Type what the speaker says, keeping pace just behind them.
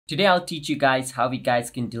Today I'll teach you guys how you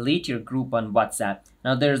guys can delete your group on WhatsApp.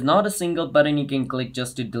 Now there's not a single button you can click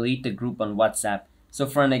just to delete the group on WhatsApp. So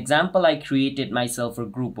for an example, I created myself a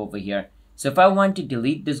group over here. So if I want to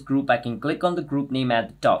delete this group, I can click on the group name at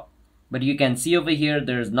the top. But you can see over here,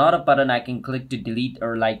 there's not a button I can click to delete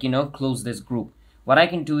or close this group. What I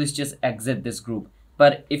can do is just exit this group.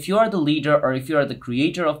 But if you are the leader or if you are the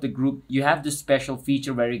creator of the group, you have this special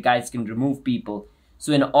feature where you guys can remove people.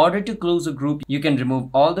 So in order to close a group, you can remove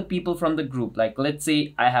all the people from the group. Like let's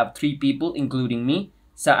say I have 3 people including me.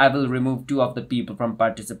 So I will remove 2 of the people from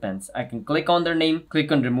participants. I can click on their name,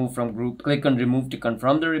 click on remove from group, click on remove to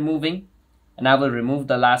confirm the removing. And I will remove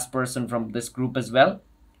the last person from this group as well.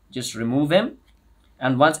 Just remove him.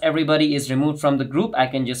 And once everybody is removed from the group, I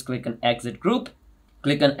can just click on exit group.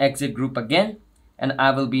 Click on exit group again. And I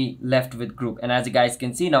will be left with group. And as you guys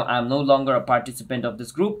can see now, I'm no longer a participant of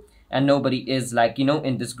this group. And nobody is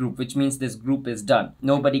in this group, which means this group is done.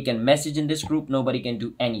 Nobody can message in this group. Nobody can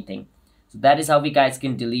do anything. So that is how we guys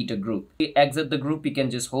can delete a group. If you exit the group, you can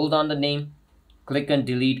just hold on the name, click on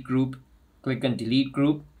delete group, click on delete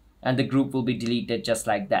group, and the group will be deleted just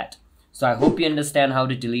like that. So I hope you understand how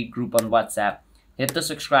to delete group on WhatsApp. Hit the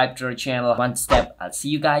subscribe to our channel one step. I'll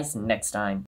see you guys next time.